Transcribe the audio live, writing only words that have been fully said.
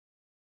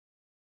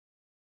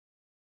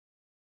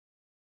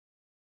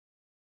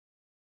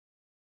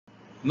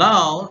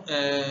Now,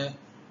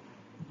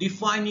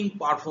 defining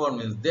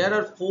performance. There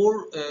are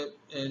four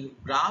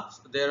graphs.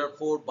 There are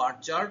four bar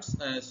charts.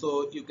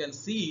 So you can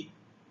see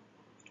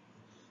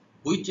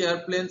which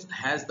airplanes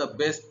has the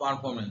best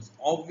performance.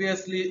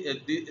 Obviously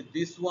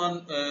this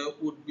one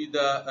would be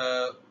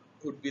the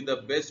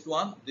best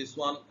one. This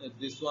one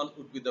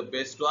would be the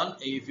best one.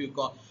 If you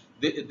call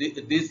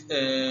this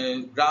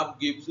graph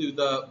gives you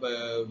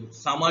the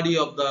summary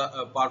of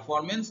the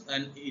performance,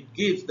 and it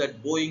gives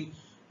that Boeing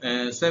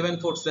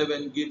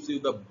 747 gives you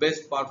the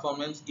best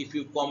performance if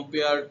you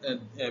compare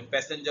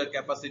passenger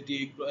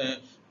capacity,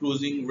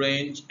 cruising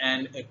range,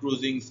 and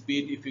cruising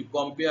speed. If you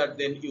compare,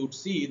 then you would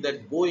see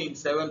that Boeing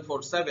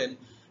 747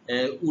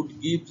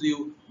 would give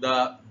you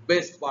the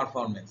best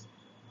performance,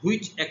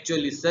 which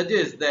actually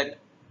suggests that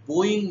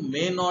Boeing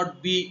may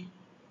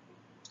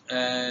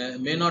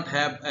not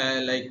have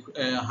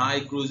high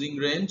cruising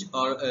range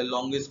or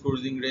longest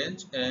cruising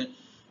range,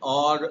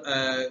 or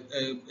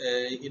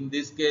in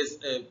this case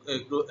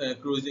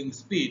cruising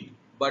speed.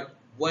 But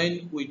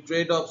when we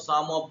trade off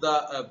some of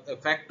the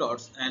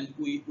factors, and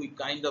we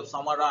kind of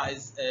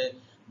summarize,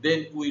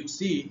 then we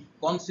see,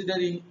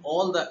 considering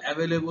all the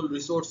available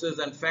resources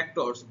and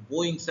factors,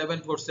 Boeing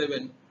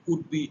 747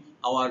 would be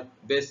our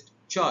best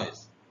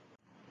choice.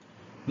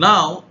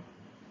 Now,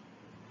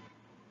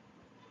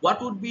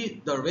 what would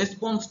be the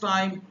response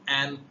time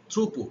and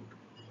throughput?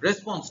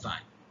 Response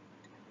time.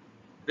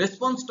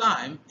 Response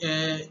time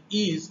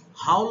is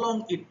how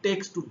long it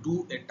takes to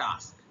do a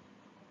task.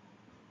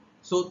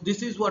 So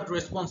this is what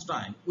response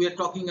time. We are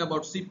talking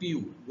about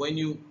CPU. When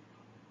you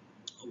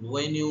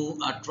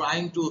are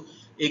trying to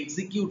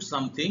execute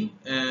something,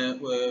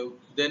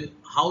 then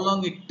how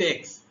long it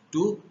takes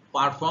to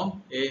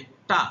perform a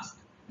task.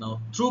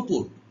 Now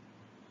throughput.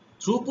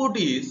 Throughput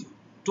is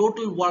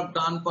total work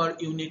done per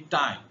unit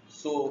time.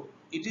 So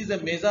it is a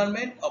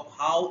measurement of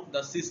how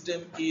the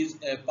system is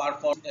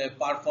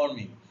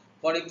performing.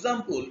 For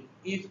example,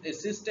 if a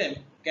system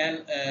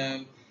can,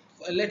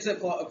 let's say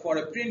for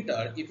a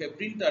printer, if a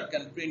printer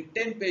can print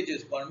 10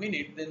 pages per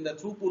minute, then the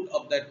throughput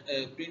of that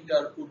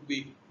printer would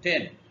be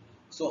 10.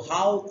 So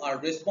how are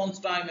response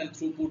time and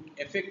throughput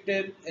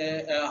affected?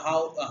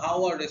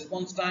 How are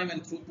response time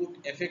and throughput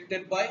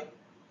affected by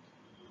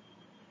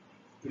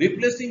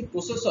replacing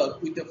processor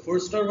with a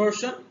faster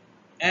version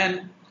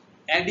and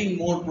adding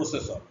more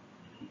processor.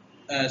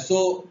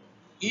 So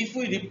if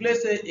we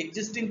replace a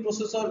existing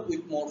processor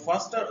with more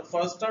faster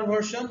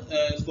version,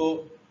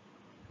 so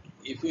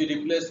if we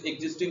replace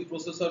existing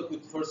processor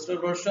with faster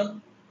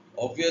version,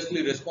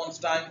 obviously response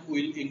time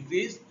will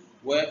increase.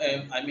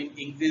 Where I mean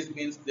increase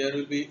means there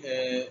will be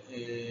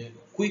a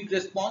quick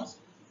response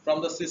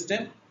from the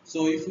system.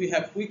 So if we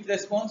have quick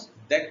response,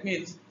 that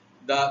means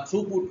the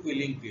throughput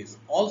will increase.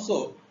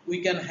 Also,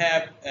 we can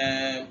have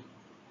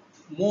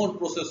more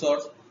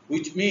processors,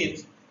 which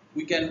means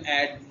we can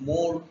add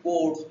more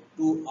cores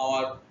to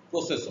our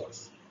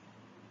processors.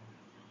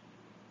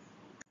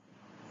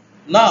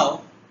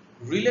 Now,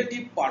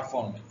 relative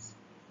performance.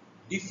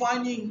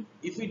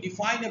 If we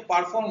define a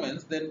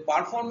performance, then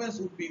performance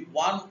would be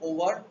 1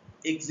 over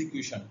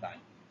execution time.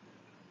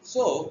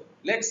 So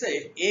let's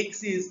say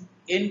X is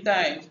n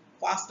times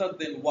faster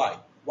than Y.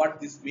 What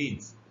this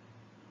means?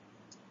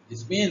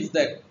 This means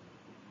that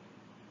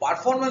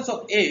performance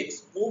of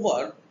X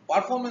over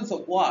performance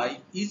of Y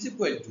is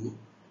equal to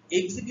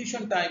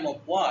execution time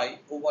of Y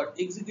over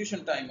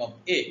execution time of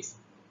X.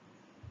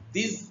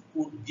 This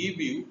would give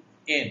you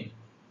n.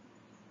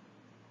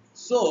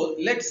 So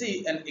let's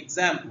see an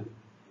example.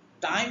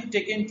 Time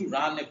taken to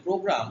run a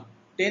program,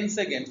 10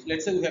 seconds.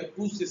 Let's say we have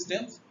two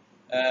systems,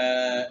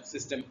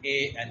 system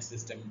A and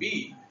system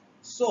B.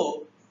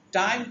 So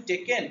time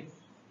taken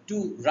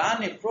to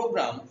run a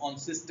program on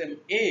system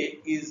A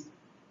is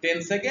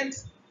 10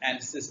 seconds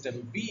and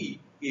system B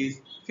is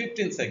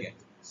 15 seconds.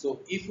 So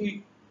if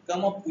we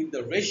come up with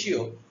the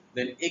ratio,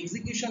 then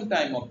execution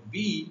time of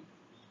B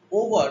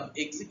over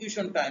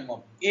execution time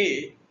of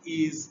A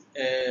is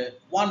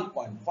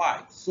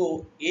 1.5.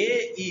 So A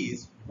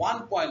is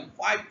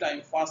 1.5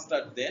 times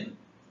faster than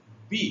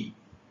B.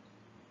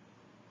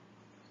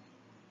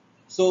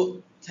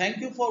 So thank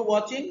you for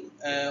watching.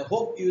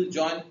 Hope you will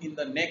join in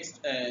the next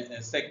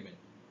segment.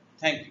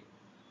 Thank you.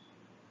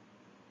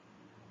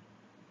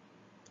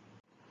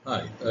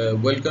 Hi,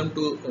 welcome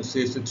to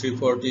CSC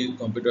 340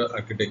 Computer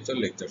Architecture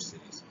Lecture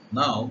Series.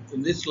 Now,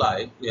 in this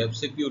slide, we have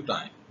CPU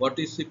time. What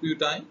is CPU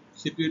time?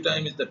 CPU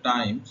time is the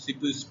time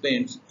CPU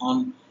spends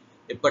on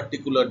a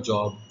particular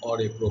job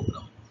or a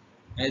program.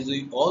 As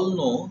we all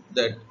know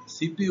that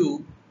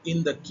CPU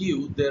in the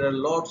queue, there are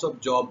lots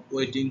of jobs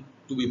waiting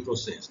to be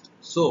processed.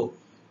 So,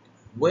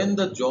 when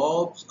the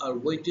jobs are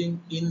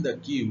waiting in the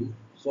queue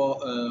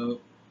for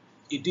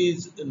it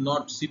is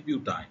not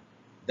CPU time.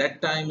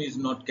 That time is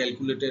not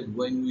calculated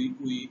when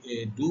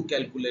we do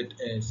calculate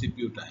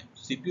CPU time.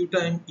 CPU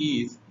time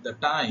is the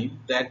time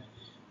that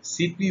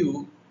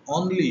CPU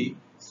only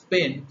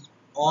spends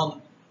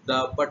on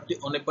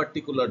on a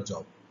particular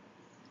job.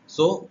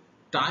 So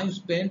time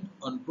spent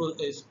on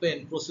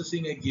spent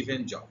processing a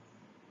given job.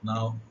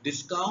 Now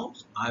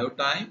discounts IO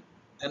time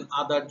and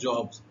other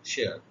jobs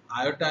share.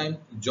 IO time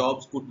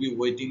jobs could be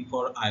waiting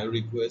for IO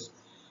request,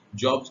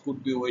 jobs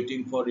could be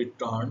waiting for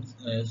returns.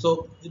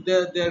 So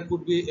there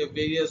could be a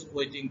various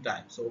waiting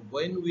times. So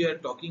when we are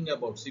talking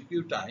about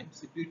CPU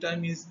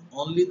time is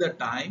only the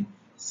time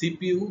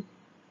CPU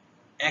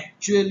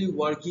actually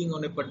working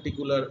on a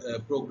particular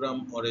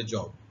program or a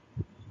job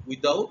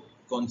without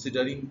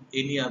considering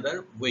any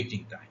other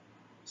waiting time.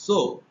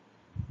 So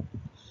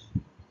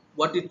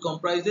what it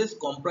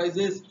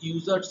comprises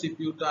user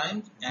CPU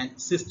time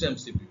and system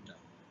CPU time.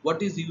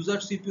 What is user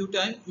CPU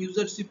time?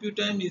 User CPU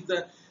time is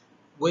the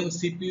when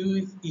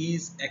CPU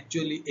is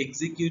actually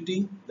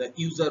executing the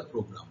user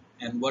program.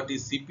 And what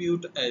is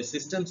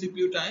system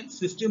CPU time?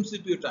 System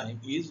CPU time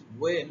is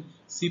when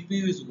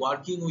CPU is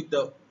working with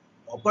the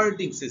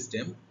operating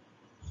system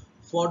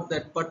for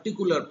that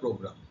particular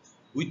program,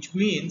 which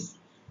means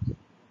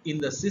in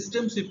the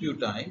system CPU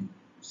time,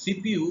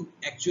 CPU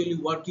actually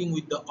working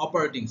with the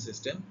operating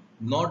system,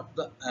 not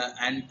the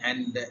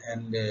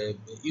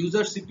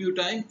user CPU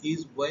time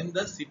is when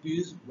the CPU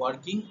is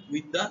working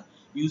with the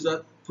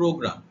user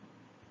program.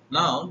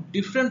 Now,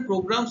 different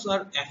programs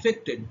are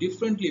affected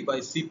differently by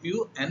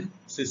CPU and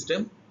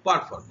system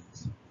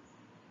performance.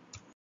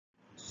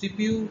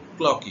 CPU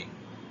clocking.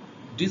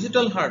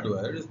 Digital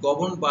hardware is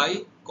governed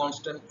by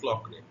constant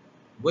clock rate.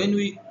 When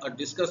we are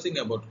discussing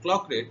about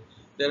clock rate,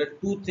 there are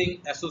two things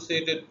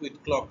associated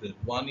with clock rate.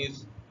 One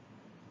is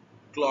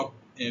clock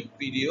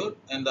period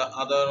and the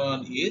other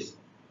one is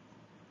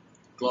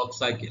clock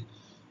cycle.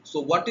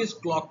 So what is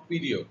clock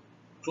period?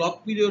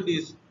 Clock period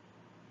is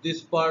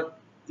this part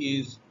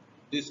is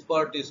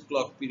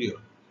clock period.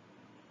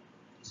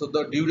 So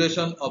the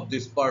duration of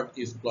this part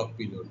is clock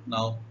period.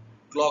 Now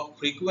clock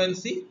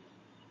frequency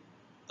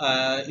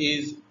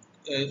is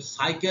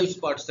cycles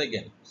per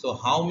second. So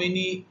how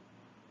many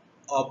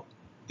of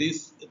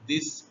this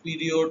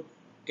period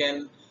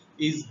can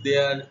is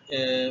there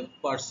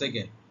per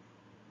second?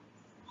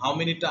 How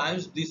many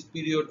times this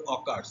period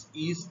occurs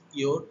is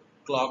your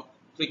clock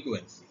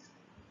frequency.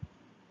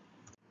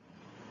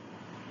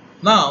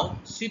 Now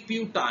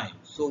CPU time.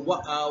 So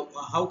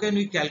how can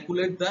we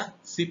calculate the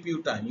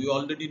CPU time? You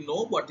already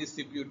know what is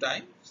CPU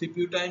time.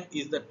 CPU time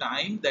is the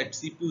time that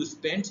CPU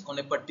spends on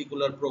a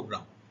particular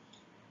program.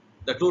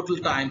 The total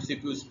time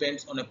CPU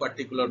spends on a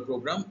particular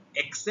program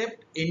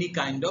except any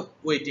kind of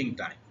waiting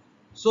time.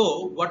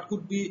 So what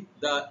could be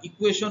the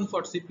equation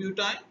for CPU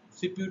time?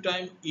 CPU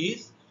time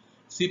is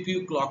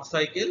CPU clock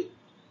cycle.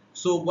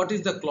 So what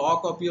is the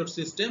clock of your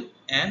system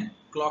and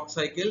clock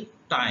cycle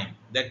time?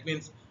 That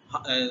means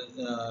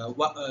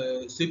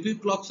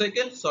CPU clock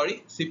cycle,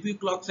 CPU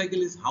clock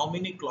cycle is how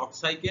many clock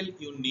cycle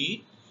you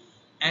need,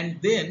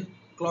 and then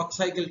clock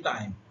cycle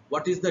time.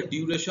 What is the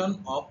duration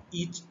of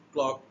each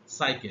clock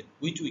cycle,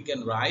 which we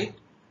can write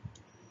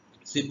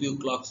CPU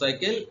clock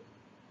cycle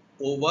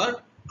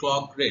over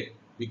clock rate,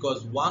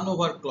 because 1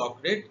 over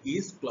clock rate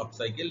is clock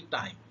cycle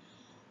time.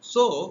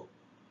 So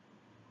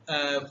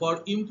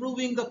for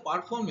improving the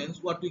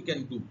performance, what we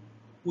can do?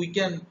 We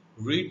can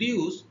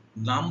reduce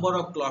number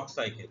of clock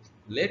cycles.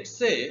 Let's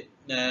say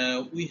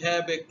we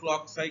have a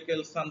clock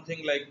cycle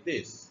something like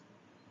this.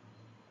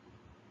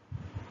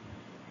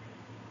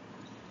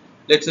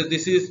 Let's say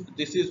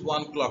this is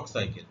one clock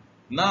cycle.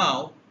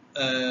 Now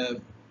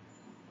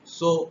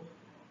so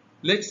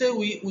let's say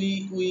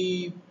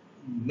we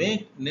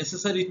make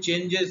necessary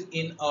changes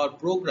in our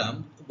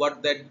program.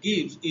 What that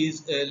gives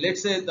is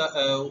let's say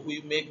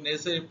we make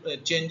necessary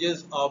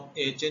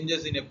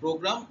changes in a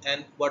program,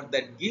 and what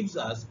that gives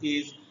us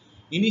is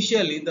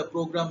initially the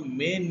program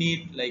may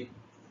need like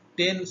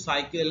 10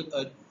 cycle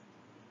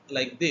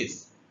like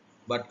this,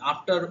 but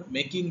after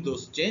making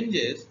those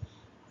changes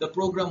the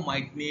program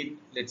might need,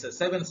 let's say,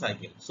 7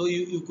 cycles. So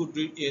you could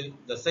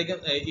the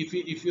second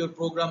if your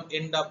program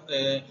end up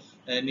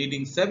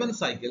needing 7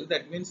 cycles,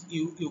 that means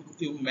you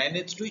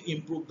manage to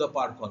improve the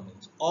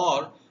performance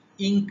or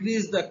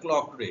increase the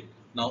clock rate.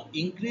 Now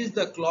increase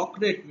the clock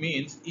rate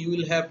means you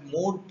will have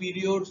more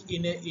periods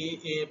in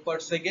a per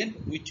second,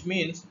 which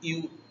means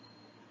you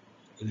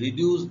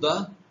reduce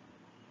the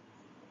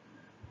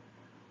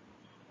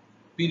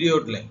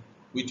period length,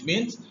 which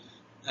means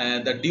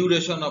the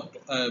duration of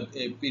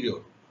a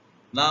period.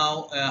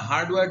 Now, a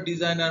hardware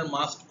designer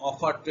must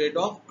offer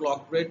trade-off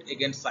clock rate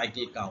against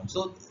cycle count.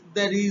 So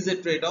there is a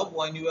trade-off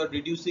when you are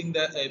reducing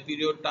the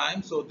period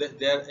time. So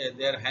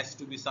there has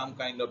to be some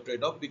kind of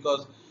trade-off,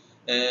 because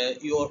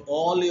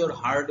all your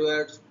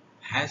hardware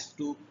has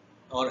to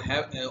or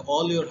have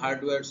all your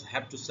hardwares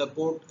have to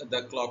support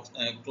the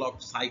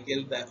clock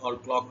cycle or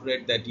clock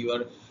rate that you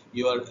are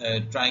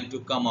trying to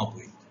come up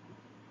with.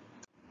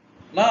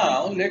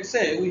 Now, let's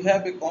say we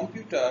have a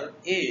computer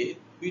A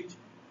which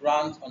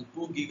runs on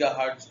 2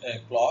 gigahertz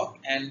clock,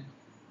 and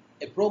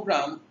a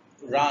program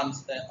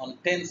runs on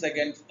 10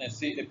 seconds,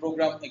 a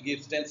program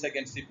gives 10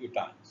 seconds CPU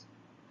times.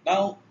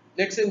 Now,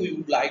 let's say we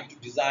would like to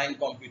design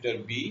computer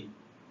B.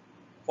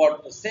 For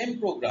the same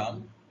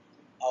program,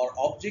 our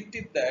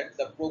objective that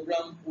the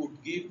program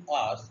would give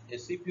us a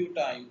CPU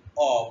time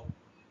of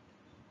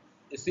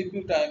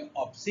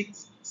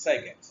 6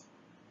 seconds.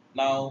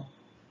 Now,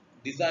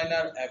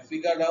 designer have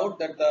figured out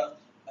that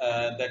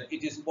that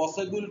it is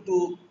possible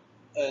to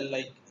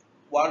like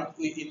what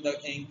we in the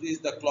increase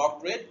the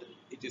clock rate.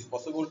 It is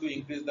possible to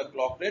increase the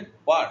clock rate,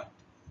 but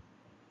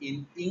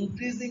in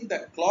increasing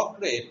the clock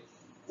rate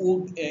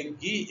would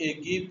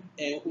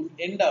would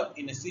end up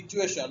in a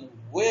situation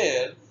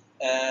where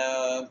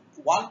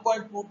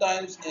 1.2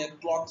 times a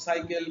clock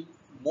cycle,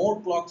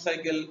 more clock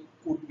cycle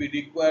would be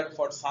required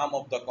for some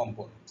of the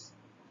components,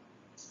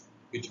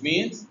 which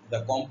means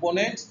the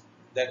components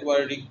that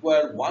were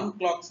require one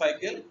clock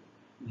cycle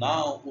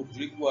now would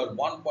require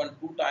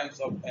 1.2 times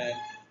of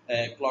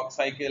clock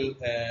cycle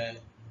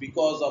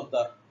because of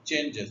the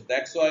changes.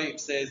 That's why it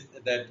says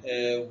that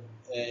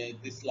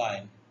this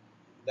line.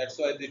 That's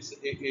why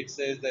it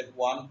says that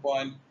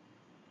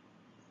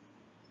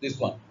this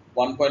one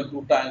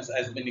 1.2 times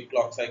as many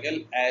clock cycle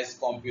as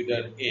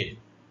computer A.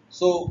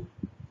 So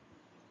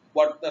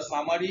what the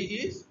summary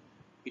is,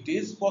 it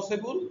is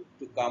possible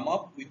to come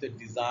up with a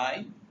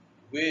design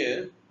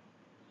where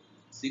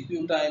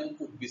CPU time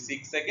would be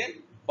 6 seconds,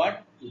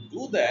 but to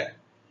do that,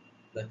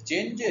 the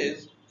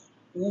changes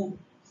would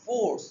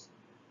force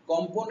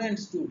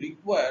components to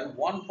require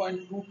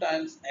 1.2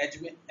 times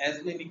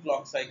as many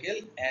clock cycle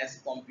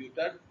as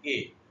computer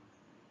A.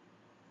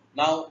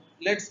 Now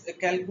let's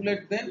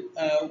calculate then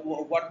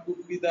what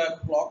would be the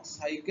clock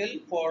cycle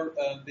for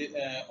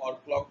the or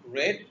clock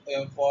rate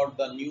for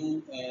the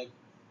new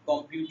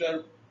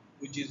computer,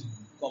 which is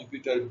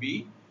computer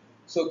B.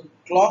 So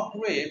clock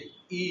rate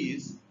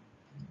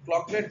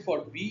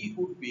for B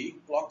would be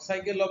clock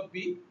cycle of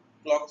B,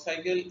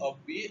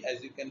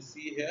 as you can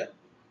see here,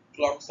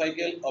 clock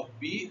cycle of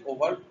B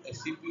over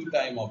CPU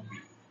time of B.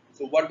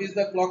 So what is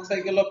the clock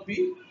cycle of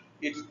B?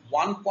 It's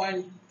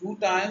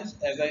 1.2 times,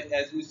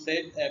 as we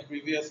said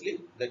previously,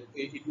 that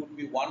it would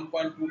be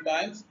 1.2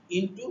 times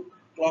into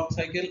clock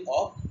cycle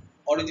of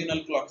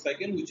original clock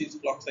cycle, which is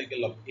clock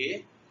cycle of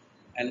A.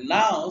 And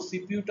now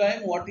CPU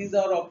time, what is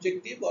our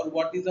objective or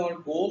what is our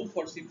goal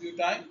for CPU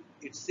time?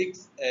 It's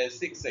 6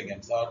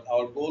 seconds.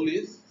 Our goal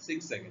is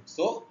 6 seconds.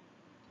 So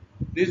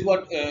this is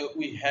what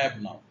we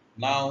have now.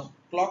 Now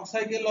clock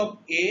cycle of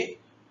A,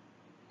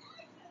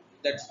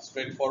 that's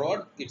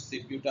straightforward. It's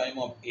CPU time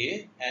of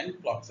A and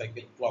clock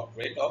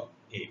rate of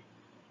A.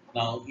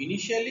 Now,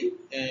 initially,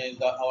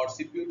 our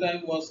CPU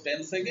time was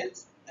 10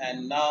 seconds,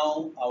 and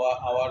now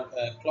our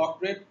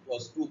clock rate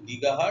was 2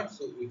 gigahertz.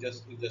 So we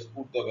just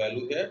put the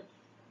value here.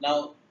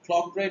 Now,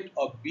 clock rate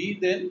of B,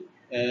 then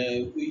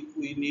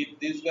we need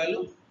this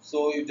value.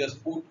 So you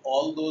just put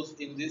all those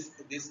in this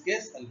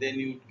case, and then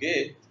you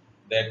get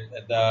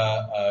that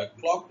the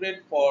clock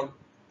rate for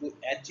to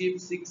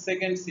achieve 6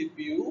 second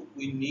CPU,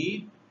 we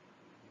need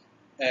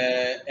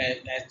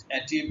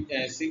achieve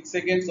 6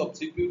 seconds of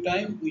CPU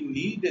time, we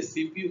need a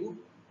CPU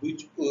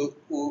which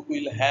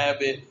will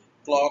have a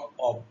clock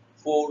of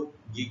 4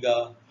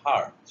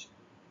 gigahertz.